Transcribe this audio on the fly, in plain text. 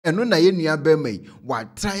eno na ye nua ba mai wa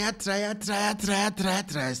try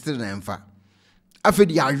still na mfa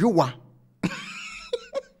afedi ayowa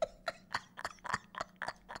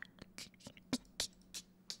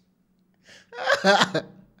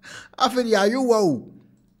afedi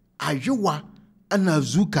ayowa ana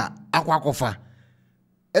azuka akwakofa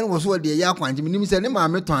en wo so de ya akwankyere nim se ne ma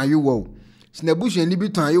meton ayowa o sinabuhwe ni bi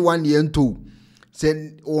ton ayowa ne ento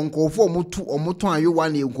se wonkofo omoton ayowa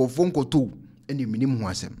ne nkofo nkoto ene minim ho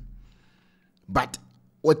asem but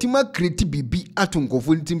otima create bibi ato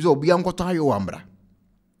nkofo ntim se obi ankoto ayowa mbra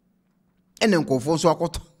ene nkofo so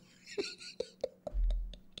akoto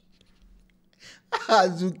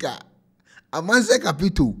azuka amanse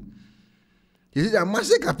capito yesi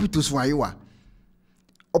amanse capito so ayowa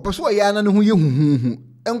opeso ya na ne ho ye huhuhu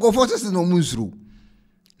nkofo sese no munsuro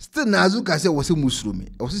still na azuka se wo se musuro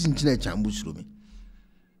me wo se nchina cha musuro me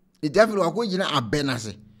e definitely wa ko gina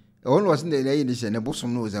abenase e won wo se na ye ni se ne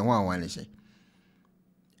bosom no ze ho anwan ne se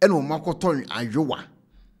ene o makoton ayowa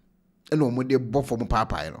ene o mo de bofo mo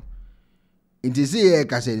papa no nti se ye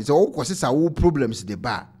ka se wo ko se sa wo problems de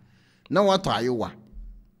ba na wato ayowa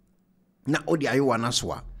na odi ayowa na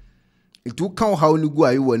so a itu kan hawo ni gu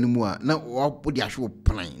ayowa ni mu a na wo odi ahwe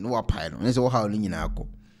plan na wa pai no ne se wo hawo ni nyina akọ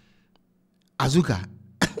azuka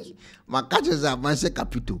makache za manse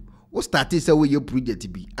capito wo start say wo ye project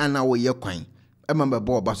bi ana wo ye kwan e ma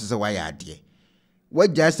be oba so say wa ya ade wo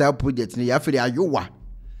ja sa project ni ya fere ayowa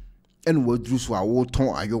en wo dru so a wo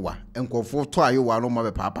ton ayowa enkofo to ayowa no ma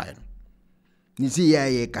be papa no ni si ya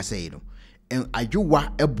ye kasei no en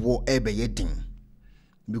ayowa ebo ebe ye din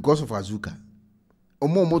because of azuka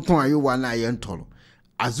omo ton ayowa na ye ntoro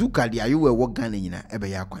azuka di ayowa wo gan nyina ebe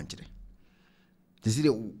ya akwankyere tisire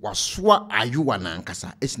waswa ayowa na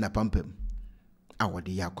ankasa esina pampam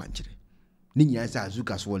awode ya akwankyere ni nyina sa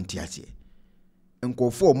azuka so wonti ase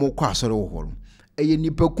enkofo omo kwa asore wo horo eye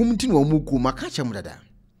nipakum ti no omo ku maka chem dada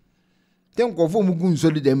ten enkofo omo gu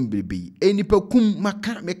nso de dem bebe nipakum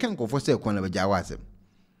maka meka enkofo se kwa na baja wasem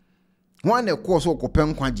wan na ko so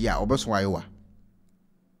kopen kwaje a obeso ayowa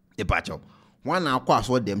e pacho wan na akwa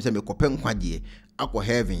so dem se me kopen kwaje akọ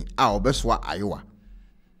heaven a obeso ayowa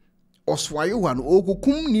oswayo no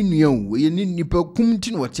okukum ni nuan we ni nipa kum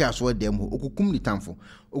ti no wote aso dem ho okukum ni tamfo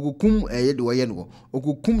okukum eye de woye no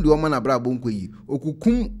okukum de wo mana bra bonko yi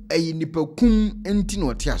okukum eye nipa kum enti no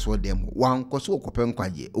wote aso dem ho wan koso okopen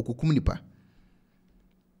kwaje okukum nipa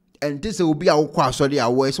enti se obi a wo kwa aso de a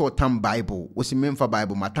wo se otam bible wo se memfa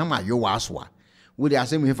bible matam ayo aso a wo de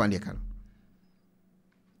asem hefa de kan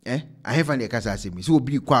a hefa de kasa asem se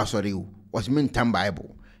obi kwa aso de wo se mentam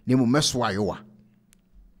bible ne mo meso ayo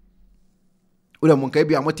ula monka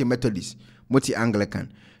bia moti Methodist moti Anglican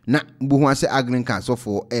na mbu ho ase Anglican so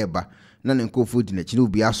for eba na nkofo di na chine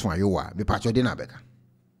obi aso ayowa me pacho de na beka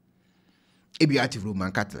ebia ati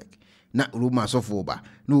Roman Catholic na Roman so for ba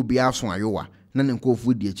na obi aso ayowa na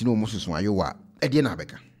nkofo di chine omo soso ayowa e de na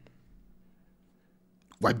beka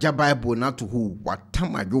waja Bible na to hu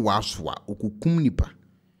watam ayowa aso a okukum nipa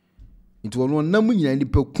nti wono na mu nyina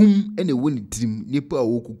nipa kum ene woni tirim nipa a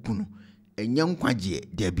wokuku no enya nkwaje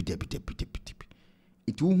debi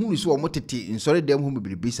itu hunu so omotete nsore dem hu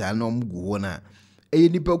bebrebe sa na omgu ho na eye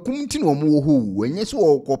nipa kum ti na omo ho wenye so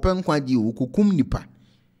okopen kwaje okukum nipa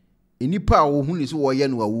enipa a wo hunu so wo ye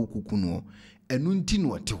no wo kuku no enu nti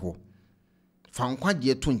no te ho fa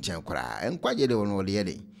nkwaje to nchen kora nkwaje de wono de ye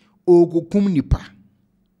de okukum nipa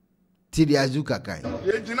tiri azuka kai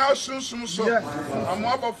ye jina sunsum so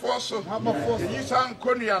amabofo so yi san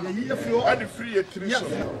konia no ade free e tiri so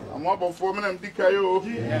amabofo menam dikayo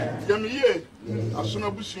yamiye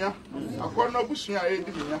asuna busua akona busua e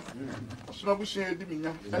di minya asuna busua e di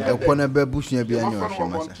minya akona ba busua bi anyo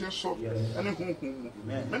hwemasa so ene hunhun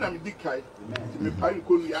menam dikai me pai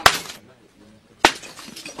konia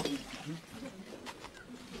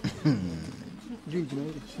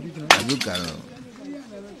azuka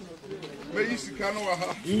me isika no wa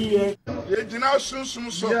ha ye jina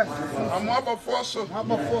sunsum so amabofo so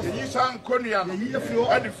yi san konia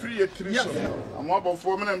no ade free e tiri so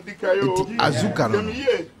amabofo menam dikayo azuka no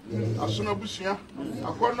yamiye asuna busua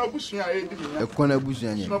akona busua e di minya akona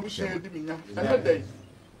busua nya asuna busua e di minya ene dai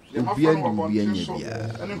obi anya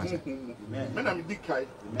bia menam dikai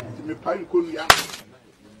me pai konia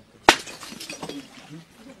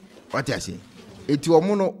what I say eti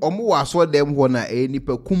omo waso dem ho na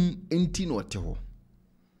nipa kum enti no te ho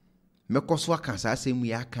mekoso aka sa asem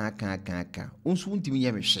ya kan onso ntimi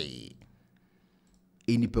nye me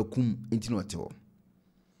hwe nipa kum enti no te ho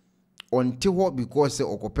onte ho because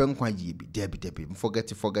okopen kwaje bi debi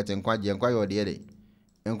forget nkwaje ode de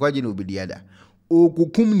nkwaje no obedi ada.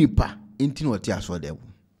 Okukum nipa enti no te aso dem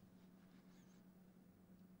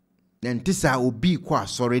Nantisa obi kwa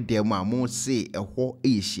sorry dem a mo say eho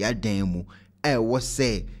ehia dan mu was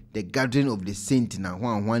say the gathering of the saint na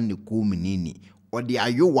hwan ne ko menini or the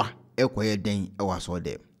ayowa ekoye den was all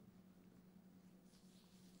them.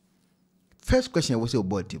 First question was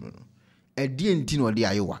about him. A DNT or the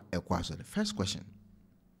ayowa ekwaso. The first question.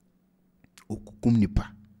 Okukum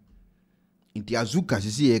nipa. Inti azuka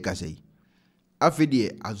sisi eka sei. Afedi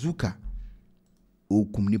azuka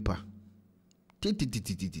okum nipa.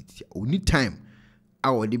 Only time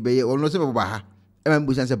our debate or no se baba ha.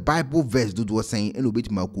 Emma say Bible verse do was saying and obey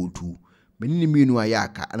my code too. Many minu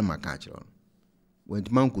ayaka and my catcher.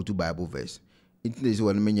 Went man to Bible verse. It is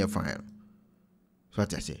one many fine. So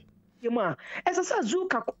what I say. Yuma, as a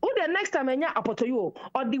azuka, the next time I apoto you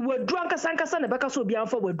or the word drunk as Sankasa and Becca so beyond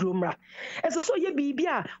for word drumra. As a so ye be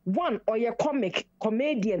one or your comic,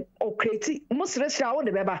 comedian or creative, most rest out the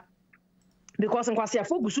beba. Because I'm quite a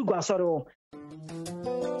focus to go sorrow.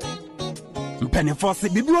 Penny Fosse,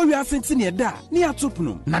 Bibi, we are sent near da, near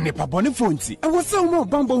Tupnum, Nanepa Bonifonti, and was so more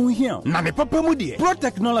bumble here, Nanepa Pamudi, Pro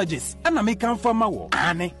Technologies, and American Farmer,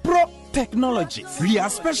 Anne, Pro Technologies. We are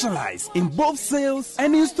specialized in both sales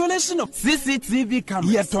and installation of CCTV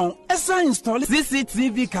cameras. Yeton, Esa install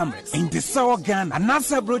CCTV cameras in the Sour Ghana, and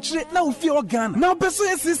NASA brochure now fear Ghana. Now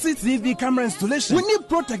pursue CCTV camera installation. We need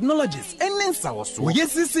Pro Technologies and in Sour. We get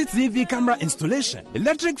CCTV camera installation,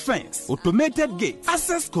 electric fence, automated gate,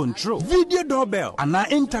 access control, video doorbell, and our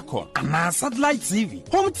intercom, and our satellite TV,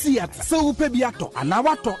 home theater, so upebiato, and our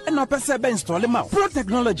water, and our PCB install them out. Pro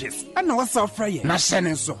Technologies, and our software, na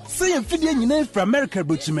shenenso. Say Fidia nyina from America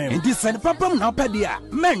Bruchman. And this and Papa now pedia.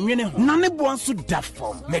 Man, you know, none wants to that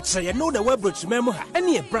form. Make sure you know the web Bruchman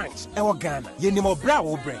any a branch, our Ghana. You need more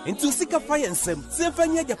brow brain. Into Sika Fire and Sem,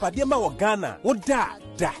 Symphony Japadema or Ghana. What da?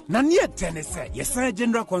 Nania Tennessee, yes,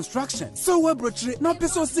 general construction. So web brochure, no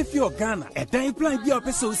peso si for Ghana. A time plan be a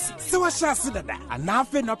peso. So I shall see that. And now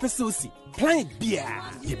for no peso. Plain beer,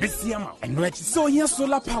 ye besiama, and which so here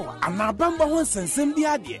solar power, and now bamba once and send the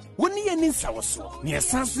idea. When ye need our so near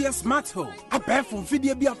Sansia smart home, a pair from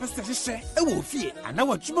video be a pesticide, a wolf fear, and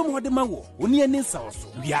our chubamo de mawo, when ye need our so.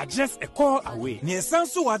 We are just a call away. Near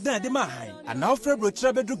Sanso are there the Mahain, and now February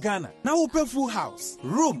Trabedu Ghana, now open full house,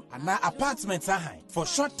 room, and now apartments are high. For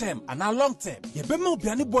short term and now long term, ye be more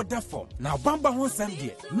piano board that form. Now bamba once and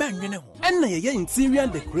dear, man, you know, and ye interior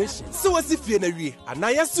decoration. So as if you're a and now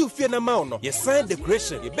you still fear no. Yes, sign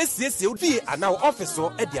decoration. Your best yes, you'll be and now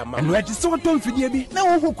officer at the amount. And where you saw Tom Fidiabi,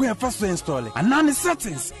 now who can first install it. And none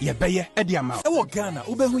settings, ye bay at the amount. Our Ghana,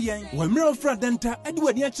 Ubehuyan, when Mirror Fradenta,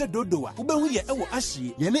 Edward Yacha Dodoa, Ubehuya, our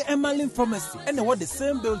Ashi, Yene Emmalin Pharmacy, and what the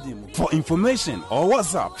same building. For information or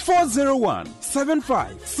WhatsApp 401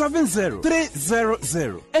 7570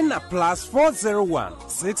 300 and a plus 401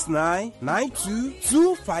 6992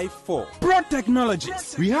 254. Pro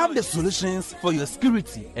Technologies. We have the solutions for your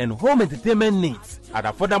security and home entertainment needs at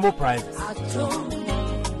affordable prices.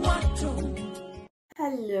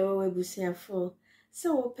 Hello, Ebusiafo.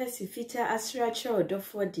 So, Pesifita Asracha or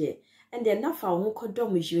Dofode, and then Nafa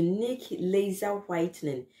Wokodom is unique laser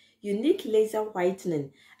whitening. Unique laser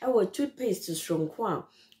whitening. Our toothpaste to strong kwa.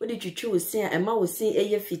 What did you choose? Say, Emma was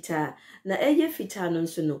saying a fita. Na eye fita non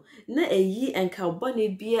sono. Na a ye and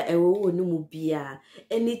carbonate beer a wo no beer.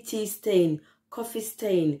 Any tea stain, coffee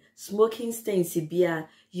stain, smoking stain, beer.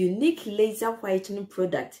 Unique laser whitening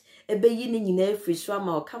product. Ebe yini nyina free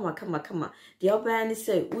swama o kama. The obani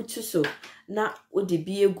say utu so na odi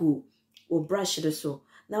biegu o brush the so.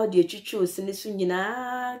 Now the chuchu sinisu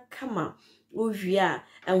nyina kama uwia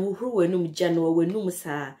and who wenum jano wenum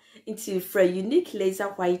sa into for unique laser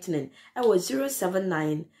whitening. I was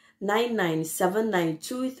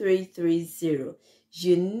 07999792330.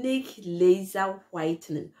 Unique laser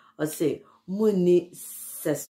whitening or say muni ses.